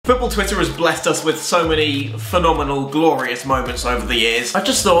Football Twitter has blessed us with so many phenomenal, glorious moments over the years. I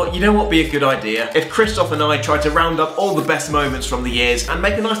just thought, you know what would be a good idea? If Christoph and I tried to round up all the best moments from the years and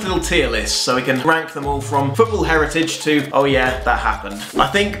make a nice little tier list so we can rank them all from football heritage to, oh yeah, that happened. I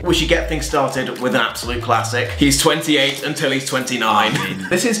think we should get things started with an absolute classic. He's 28 until he's 29.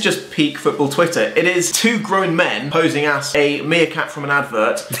 This is just peak football Twitter. It is two grown men posing as a meerkat from an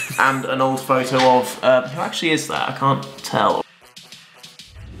advert and an old photo of, who actually is that? I can't tell.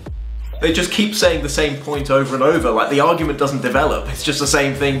 They just keep saying the same point over and over, like the argument doesn't develop, it's just the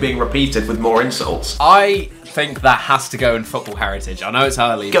same thing being repeated with more insults. I think that has to go in football heritage. I know it's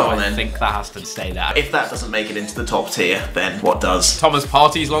early, Go but on, I then. think that has to stay there. If that doesn't make it into the top tier, then what does? Thomas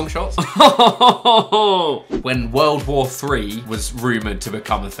Partey's long shots? When World War III was rumoured to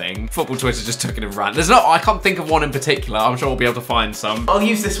become a thing, football Twitter just took it and ran. I can't think of one in particular. I'm sure we'll be able to find some. I'll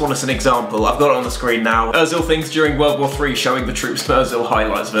use this one as an example. I've got it on the screen now. Ozil things during World War III showing the troops Ozil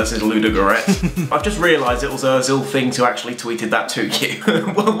highlights versus Ludogorets. I've just realised it was Ozil things who actually tweeted that to you.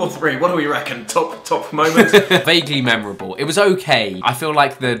 World War III, what do we reckon? Top moment? Vaguely memorable. It was okay. I feel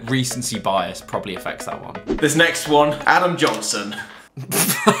like the recency bias probably affects that one. This next one, Adam Johnson.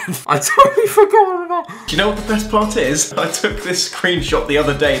 I totally forgot about that. Do you know what the best part is? I took this screenshot the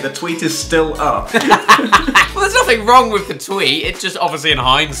other day. The tweet is still up. Well, there's nothing wrong with the tweet. It's just obviously in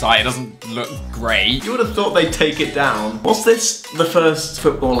hindsight, it doesn't look great. You would have thought they'd take it down. Was this the first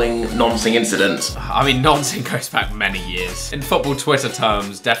footballing noncing incident? I mean, noncing goes back many years. In football Twitter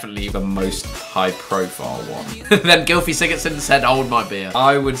terms, definitely the most high-profile one. Then Gylfi Sigurdsson said, "Hold my beer."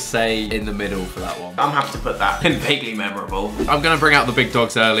 I would say in the middle for that one. I'm happy to put that in vaguely memorable. I'm gonna bring out the big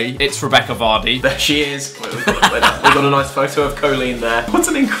dogs early. It's Rebecca Vardy. There she is. We've got a nice photo of Colleen there. What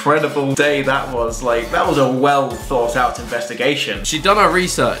an incredible day that was. Like, that was a well thought out investigation. She'd done her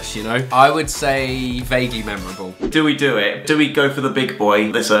research, you know. I would say vaguely memorable. Do we do it? Do we go for the big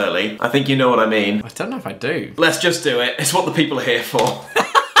boy this early? I think you know what I mean. I don't know if I do. Let's just do it. It's what the people are here for.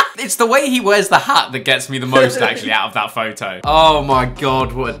 It's the way he wears the hat that gets me the most actually out of that photo. Oh my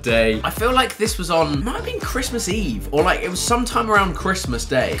god, what a day. I feel like this was on, might have been Christmas Eve, or like it was sometime around Christmas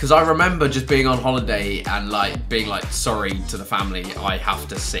Day. Because I remember just being on holiday and like being like, sorry to the family, I have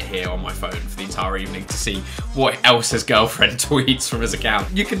to sit here on my phone for the entire evening to see what else his girlfriend tweets from his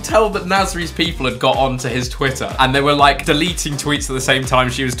account. You can tell that Nasri's people had got onto his Twitter and they were like deleting tweets at the same time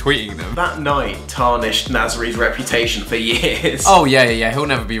she was tweeting them. That night tarnished Nasri's reputation for years. Oh yeah, he'll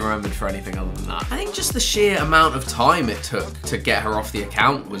never be remembered for anything other than that. I think just the sheer amount of time it took to get her off the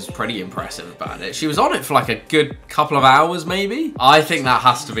account was pretty impressive about it. She was on it for like a good couple of hours maybe. I think that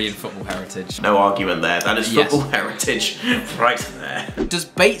has to be in football heritage. No argument there. That is football heritage right there. Does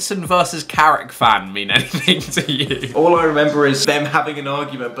Bateson versus Carrick fan mean anything to you? All I remember is them having an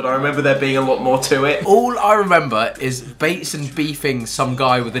argument, but I remember there being a lot more to it. All I remember is Bateson beefing some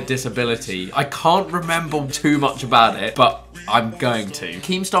guy with a disability. I can't remember too much about it, but I'm going to.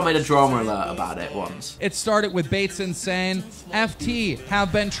 Keemstar made a drama alert about it once. It started with Bateson saying, FT,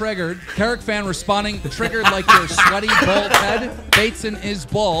 have been triggered. Carrick fan responding, triggered like your sweaty bald head. Bateson is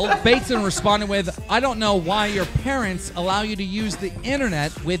bald. Bateson responded with, I don't know why your parents allow you to use the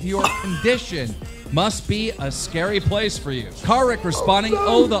internet with your condition. Must be a scary place for you. Carrick responding,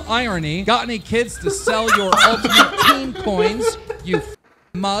 oh, the irony. Got any kids to sell your Ultimate Team coins, you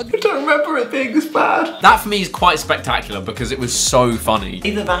mug? I don't remember it being this bad. That for me is quite spectacular because it was so funny.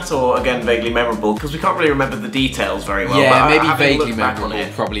 Either that or, again, vaguely memorable, because we can't really remember the details very well. Yeah, but maybe having vaguely looked back on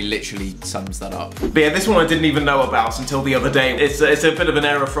memorable it, probably literally sums that up. But yeah, this one I didn't even know about until the other day. It's a bit of an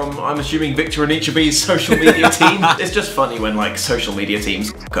error from, I'm assuming, Victor Anichebe's social media team. It's just funny when, like, social media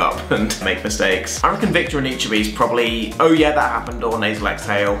teams f*** up and make mistakes. I reckon Victor Anichebe's probably, oh yeah, that happened, or nasal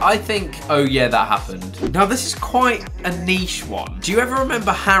exhale. I think, oh yeah, that happened. Now, this is quite a niche one. Do you ever remember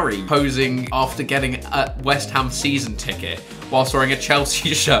Harry posing after getting a West Ham season ticket whilst wearing a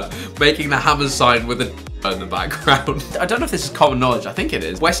Chelsea shirt, making the Hammers sign with a in the background? I don't know if this is common knowledge, I think it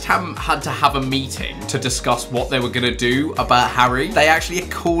is. West Ham had to have a meeting to discuss what they were gonna do about Harry. They actually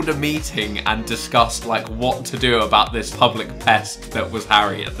called a meeting and discussed like what to do about this public pest that was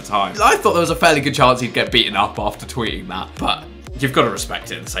Harry at the time. I thought there was a fairly good chance he'd get beaten up after tweeting that, but you've got to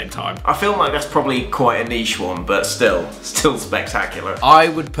respect it at the same time. I feel like that's probably quite a niche one, but still spectacular. I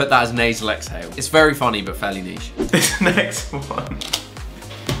would put that as nasal exhale. It's very funny, but fairly niche. This next one.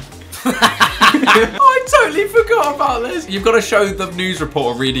 I totally forgot about this. You've got to show the news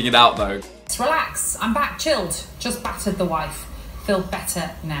reporter reading it out though. Relax, I'm back chilled. Just battered the wife. Feel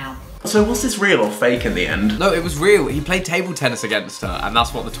better now. So was this real or fake in the end? No, it was real. He played table tennis against her, and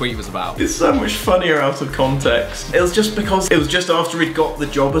that's what the tweet was about. It's so much funnier out of context. It was just because it was just after he'd got the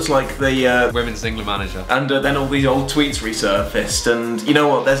job as like the Women's England manager. and then all these old tweets resurfaced, and you know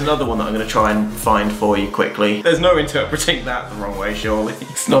what, there's another one that I'm going to try and find for you quickly. There's no interpreting that the wrong way, surely.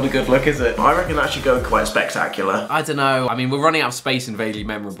 It's not a good look, is it? I reckon that should go quite spectacular. I don't know. I mean, we're running out of space in vaguely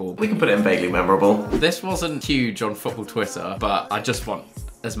memorable. We can put it in vaguely memorable. This wasn't huge on football Twitter, but I just want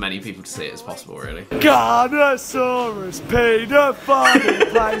as many people to see it as possible, really. Carnosaurus paedophile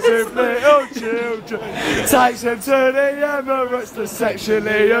plays with little children, takes them to the Emirates to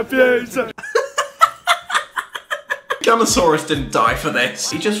sexually abuse them. Carnosaurus didn't die for this.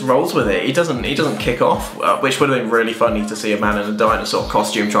 He just rolls with it. He doesn't kick off, which would have been really funny to see a man in a dinosaur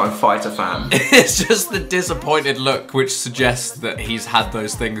costume try and fight a fan. It's just the disappointed look, which suggests that he's had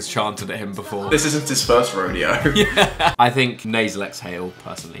those things chanted at him before. This isn't his first rodeo. Yeah. I think nasal exhale,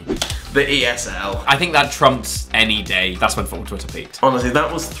 personally. The ESL. I think that trumps any day. That's when football Twitter peaked. Honestly,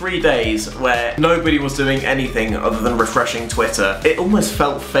 that was 3 days where nobody was doing anything other than refreshing Twitter. It almost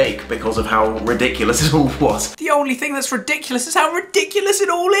felt fake because of how ridiculous it all was. The only thing that's ridiculous is how ridiculous it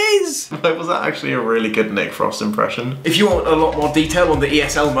all is. Was that actually a really good Nick Frost impression? If you want a lot more detail on the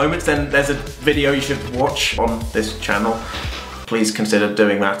ESL moments, then there's a video you should watch on this channel. Please consider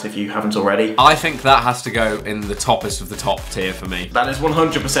doing that if you haven't already. I think that has to go in the toppest of the top tier for me. That is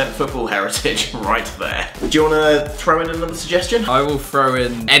 100% football heritage right there. Do you want to throw in another suggestion? I will throw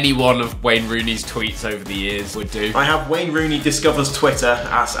in any one of Wayne Rooney's tweets over the years would do. I have Wayne Rooney discovers Twitter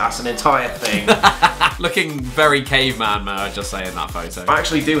as an entire thing. Looking very caveman, may I just say, in that photo. I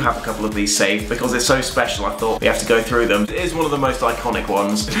actually do have a couple of these saved because it's so special I thought we have to go through them. It is one of the most iconic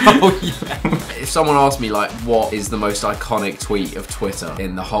ones. Oh yeah. If someone asked me like what is the most iconic tweet of Twitter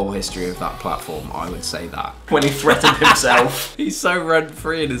in the whole history of that platform, I would say that. When he threatened himself. He's so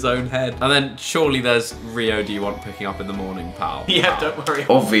rent-free in his own head. And then surely there's Rio, do you want picking up in the morning, pal? Yeah, don't worry.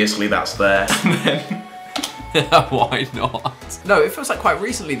 Obviously that's there. And then why not? No, it feels like quite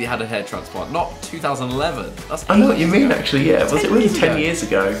recently they had a hair transplant, not 2011. That's I know what you mean actually, yeah. Was it really 10 ago. years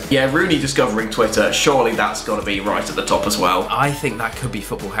ago? Yeah, Rooney discovering Twitter, surely that's got to be right at the top as well. I think that could be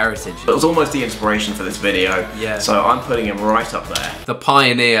football heritage. It was almost the inspiration for this video, yeah. So I'm putting him right up there. The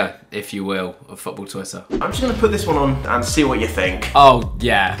pioneer, if you will, of football Twitter. I'm just going to put this one on and see what you think. Oh,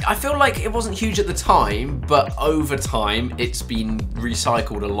 yeah. I feel like it wasn't huge at the time, but over time, it's been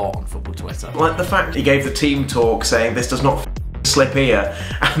recycled a lot on football Twitter. Like the fact he gave the team talk saying this does not slip here,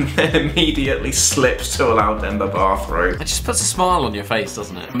 and then immediately slips to allow them the bathroom. It just puts a smile on your face,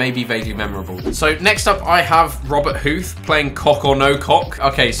 doesn't it? Maybe vaguely memorable. So next up I have Robert Huth playing Cock or No Cock.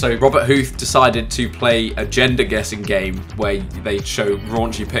 Okay, so Robert Huth decided to play a gender guessing game where they show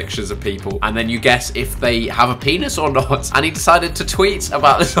raunchy pictures of people and then you guess if they have a penis or not. And he decided to tweet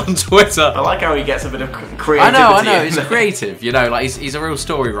about this on Twitter. I like how he gets a bit of creativity. I know, it's creative, you know, like he's a real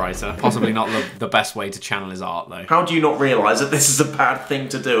story writer. Possibly not the best way to channel his art though. How do you not realise that this is a bad thing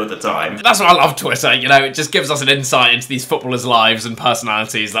to do at the time? That's why I love Twitter, you know, it just gives us an insight into these footballers' lives and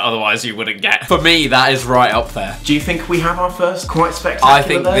personalities that otherwise you wouldn't get. For me, that is right up there. Do you think we have our first quite spectacular I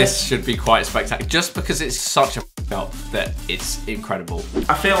think there? this should be quite spectacular, just because it's such a up that it's incredible.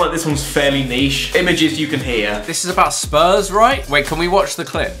 I feel like this one's fairly niche. Images you can hear. This is about Spurs, right? Wait, can we watch the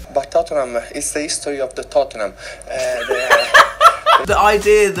clip? But Tottenham is the history of the Tottenham. The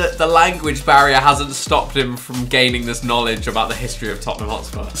idea that the language barrier hasn't stopped him from gaining this knowledge about the history of Tottenham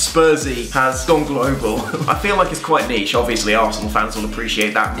Hotspur. Spursy has gone global. I feel like it's quite niche. Obviously, Arsenal fans will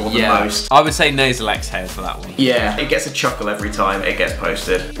appreciate that more than most. I would say nasal exhale for that one. Yeah, it gets a chuckle every time it gets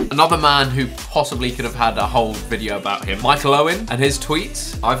posted. Another man who possibly could have had a whole video about him, Michael Owen and his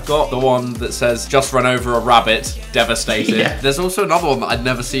tweets. I've got the one that says, just run over a rabbit, devastated. Yeah. There's also another one that I'd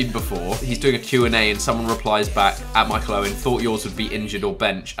never seen before. He's doing a Q&A and someone replies back, at Michael Owen, thought yours would be injured or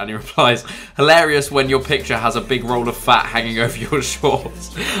bench, and he replies, hilarious when your picture has a big roll of fat hanging over your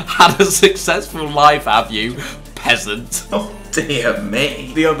shorts. Had a successful life, have you, peasant? Oh dear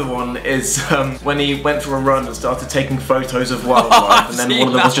me. The other one is when he went for a run and started taking photos of wildlife, and then one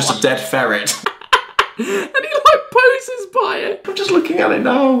of them was just a dead ferret. And he like poses by it. I'm just looking at it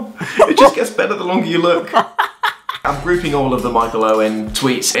now. It just gets better the longer you look. I'm grouping all of the Michael Owen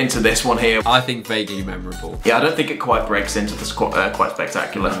tweets into this one here. I think vaguely memorable. Yeah, I don't think it quite breaks into the quite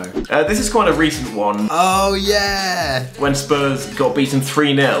spectacular. No. This is quite a recent one. Oh yeah! When Spurs got beaten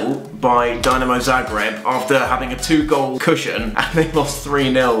 3-0 by Dynamo Zagreb after having a 2-goal cushion, and they lost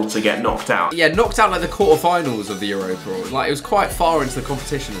 3-0 to get knocked out. Yeah, knocked out like the quarterfinals of the Europa. Like it was quite far into the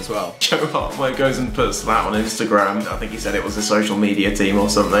competition as well. Joe Hartwell goes and puts that on Instagram. I think he said it was a social media team or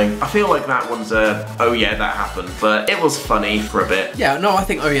something. I feel like that one's a, oh yeah, that happened. But but it was funny for a bit. Yeah, no, I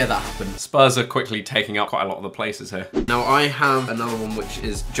think, oh yeah, that happened. Spurs are quickly taking up quite a lot of the places here. Now, I have another one, which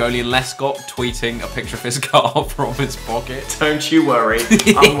is Joleon Lescott tweeting a picture of his car from his pocket. Don't you worry,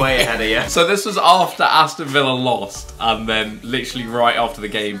 I'm way ahead of you. So this was after Aston Villa lost, and then literally right after the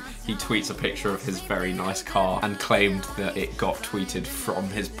game, he tweets a picture of his very nice car and claimed that it got tweeted from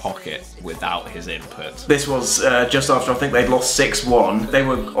his pocket without his input. This was just after I think they'd lost 6-1. They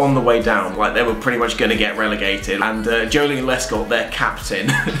were on the way down, like they were pretty much going to get relegated. And Joleon Lescott, their captain,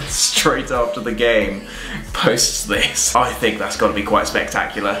 straight after the game, posts this. I think that's got to be quite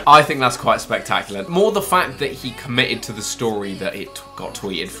spectacular. I think that's quite spectacular. More the fact that he committed to the story that it got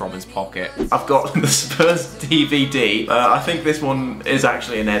tweeted from his pocket. I've got the Spurs DVD. I think this one is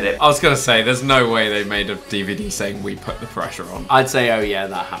actually an edit. I was gonna say, there's no way they made a DVD saying we put the pressure on. I'd say, oh yeah,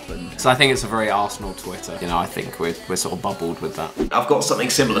 that happened. So I think it's a very Arsenal Twitter. You know, I think we're sort of bubbled with that. I've got something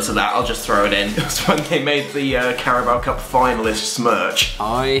similar to that, I'll just throw it in. It was when they made the Carabao Cup finalists merch.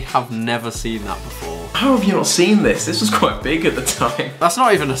 I have never seen that before. How have you not seen this? This was quite big at the time. That's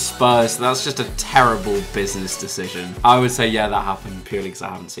not even a Spurs, that's just a terrible business decision. I would say, yeah, that happened purely because I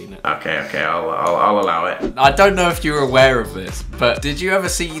haven't seen it. Okay, I'll allow it. I don't know if you were aware of this, but did you ever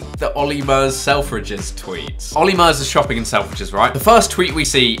see the Ollie Murs Selfridges tweets? Ollie Murs is shopping in Selfridges, right? The first tweet we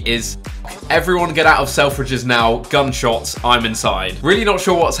see is, everyone get out of Selfridges now, gunshots, I'm inside. Really not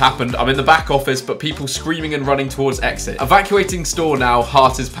sure what's happened, I'm in the back office, but people screaming and running towards exit. Evacuating store now,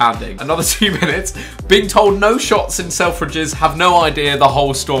 heart is pounding. Another 2 minutes, being told no shots in Selfridges, have no idea, the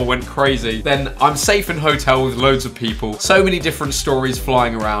whole store went crazy. Then, I'm safe in hotel with loads of people, so many different stories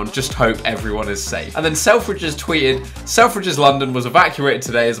flying around, just hope everyone is safe. And then Selfridges tweeted, Selfridges London was evacuated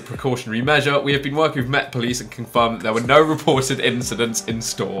today as a precautionary measure. We have been working with Met Police and confirmed that there were no reported incidents in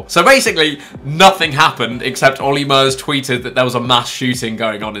store. So basically, nothing happened except Ollie Murs tweeted that there was a mass shooting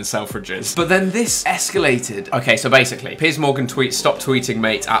going on in Selfridges. But then this escalated. Okay, so basically, Piers Morgan tweets, stop tweeting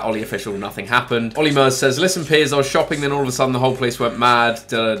mate, at Ollie official, nothing happened. Ollie Murs says, listen Piers, I was shopping, then all of a sudden the whole place went mad,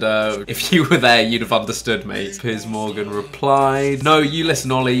 da da da. If you were there, you'd have understood, mate. Piers Morgan replied, no, you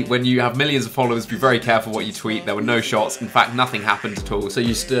listen Ollie, when you have millions of followers, be very careful what you tweet. There were no shots, in fact nothing happened at all. So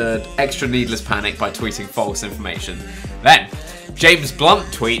you stirred extra needless panic by tweeting false information. Then, James Blunt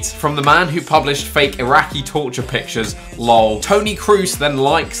tweets, from the man who published fake Iraqi torture pictures, lol. Tony Cruz then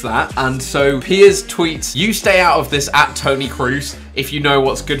likes that, and so Piers tweets, you stay out of this at Tony Cruz, if you know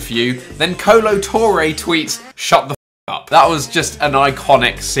what's good for you. Then Kolo Touré tweets, shut the up. That was just an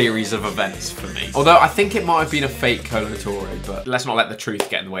iconic series of events for me. Although I think it might have been a fake Kolo Touré, but let's not let the truth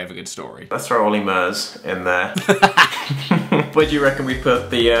get in the way of a good story. Let's throw Ollie Murs in there. Where do you reckon we put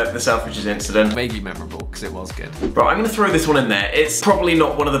the Selfridges incident? Vaguely memorable, because it was good. Right, I'm going to throw this one in there. It's probably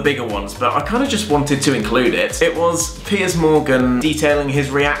not one of the bigger ones, but I kind of just wanted to include it. It was Piers Morgan detailing his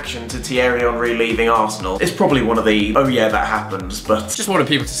reaction to Thierry Henry leaving Arsenal. It's probably one of the, oh yeah, that happens, but... Just wanted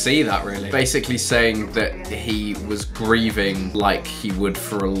people to see that, really. Basically saying that he was grieving like he would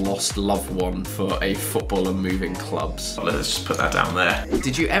for a lost loved one for a footballer moving clubs. Let's just put that down there.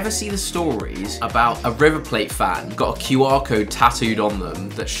 Did you ever see the stories about a River Plate fan got a QR code tattooed on them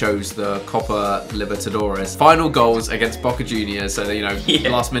that shows the Copa Libertadores final goals against Boca Juniors? So, you know,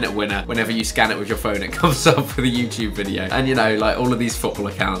 last minute winner. Whenever you scan it with your phone, it comes up with a YouTube video. And, you know, like all of these football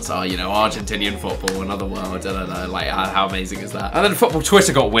accounts are, you know, Argentinian football, another world, I don't know, like how amazing is that? And then football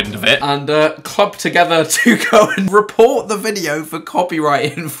Twitter got wind of it and clubbed together to go and report the video for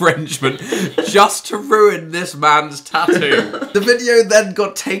copyright infringement just to ruin this man's tattoo. The video then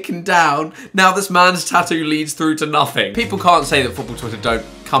got taken down. Now this man's tattoo leads through to nothing. People can't say that football Twitter don't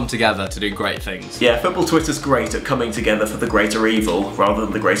come together to do great things. Yeah, football Twitter's great at coming together for the greater evil rather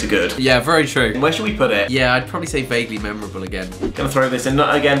than the greater good. Yeah, very true. Where should we put it? Yeah, I'd probably say vaguely memorable again. Gonna throw this in,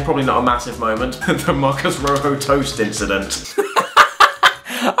 again, probably not a massive moment, the Marcus Rojo toast incident.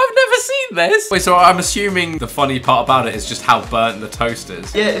 I've never seen this. Wait, so I'm assuming the funny part about it is just how burnt the toast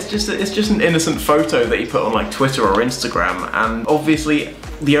is. Yeah, it's just an innocent photo that he put on like Twitter or Instagram, and obviously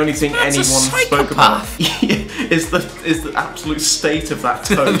the only thing anyone spoke about is the absolute state of that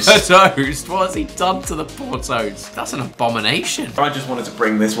toast. The toast? What has he done to the poor toast? That's an abomination. I just wanted to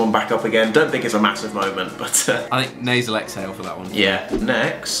bring this one back up again. Don't think it's a massive moment, but... I think nasal exhale for that one. Yeah.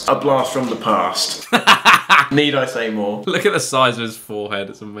 Next, a blast from the past. Need I say more? Look at the size of his forehead,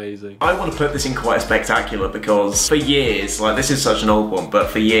 it's amazing. I want to put this in quite spectacular because for years, like this is such an old one, but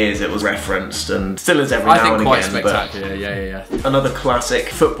for years it was referenced and still is every now and again. I think quite spectacular, yeah. Another classic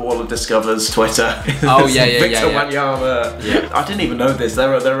footballer discovers Twitter. Oh, yeah, Victor Wanyama. Yeah. I didn't even know this.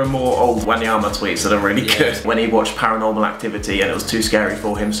 There are more old Wanyama tweets that are really good. When he watched Paranormal Activity and it was too scary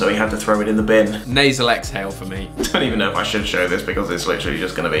for him, so he had to throw it in the bin. Nasal exhale for me. I don't even know if I should show this because it's literally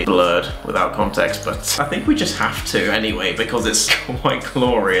just going to be blurred without context, but I think we just have to anyway because it's quite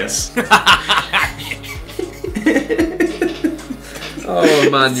glorious. Oh,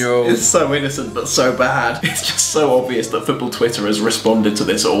 Emmanuel. It's so innocent but so bad. It's just so obvious that football Twitter has responded to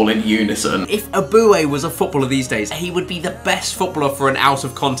this all in unison. If Abue was a footballer these days, he would be the best footballer for an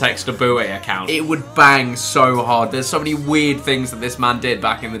out-of-context Abue account. It would bang so hard. There's so many weird things that this man did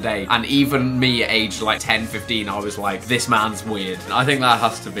back in the day, and even me at age like 10, 15, I was like, this man's weird. I think that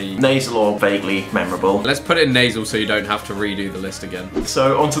has to be nasal or vaguely memorable. Let's put it in nasal so you don't have to redo the list again.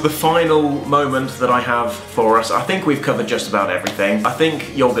 So on to the final moment that I have for us. I think we've covered just about everything. I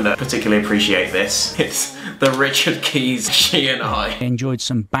think you're going to particularly appreciate this. It's the Richard Keys She and I. Enjoyed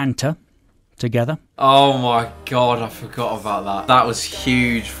some banter together. Oh my god, I forgot about that. That was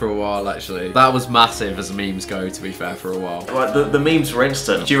huge for a while, actually. That was massive as memes go, to be fair, for a while. Like, the memes were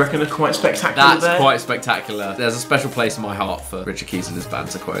instant. Do you reckon they're quite spectacular? That's quite spectacular. There's a special place in my heart for Richard Keys and his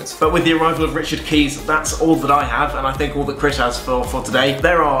banter quotes. But with the arrival of Richard Keys, that's all that I have, and I think all that Chris has for today.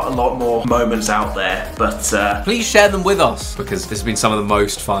 There are a lot more moments out there, but please share them with us, because this has been some of the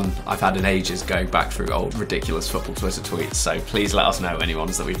most fun I've had in ages going back through old ridiculous football Twitter tweets, so please let us know any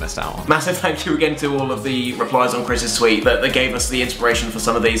ones that we've missed out on. Massive thank you again to all of the replies on Chris's tweet that gave us the inspiration for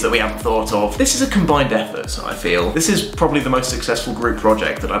some of these that we haven't thought of. This is a combined effort, I feel. This is probably the most successful group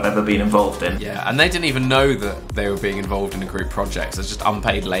project that I've ever been involved in. Yeah, and they didn't even know that they were being involved in a group project. It's just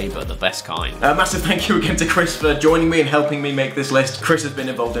unpaid labour, the best kind. Massive thank you again to Chris for joining me and helping me make this list. Chris has been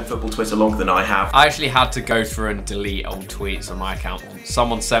involved in football Twitter longer than I have. I actually had to go through and delete old tweets on my account.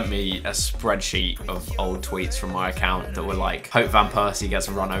 Someone sent me a spreadsheet of old tweets from my account that were like, Hope Van Persie gets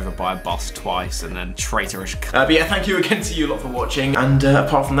run over by a bus twice, and then traitorish. But yeah, thank you again to you lot for watching, and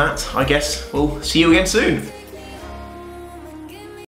apart from that, I guess we'll see you again soon.